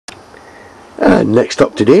And next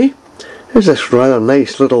up today is this rather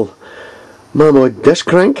nice little Mamod disc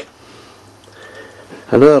crank.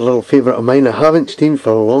 Another little favourite of mine I haven't steamed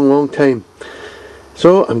for a long time.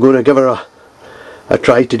 So I'm going to give her a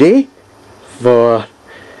try today for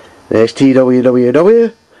the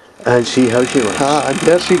STWWW and see how she looks. And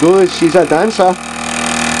there she goes, she's a dancer.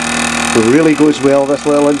 Really goes well, this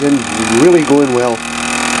little engine, really going well.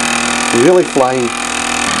 Really flying.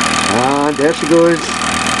 And there she goes.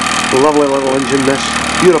 Lovely little engine, this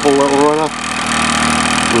beautiful little runner.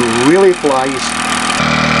 Really flies.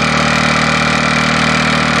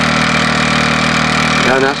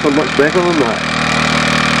 Can't ask for much better than that.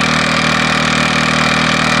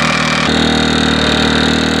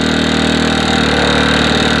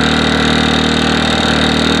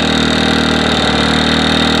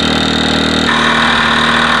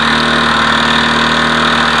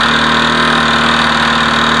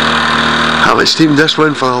 Haven't steamed this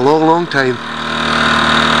one for a long time,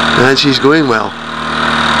 and she's going well.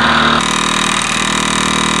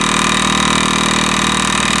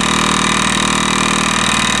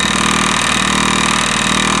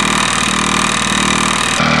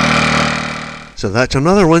 So that's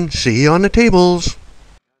another one. See you on the tables.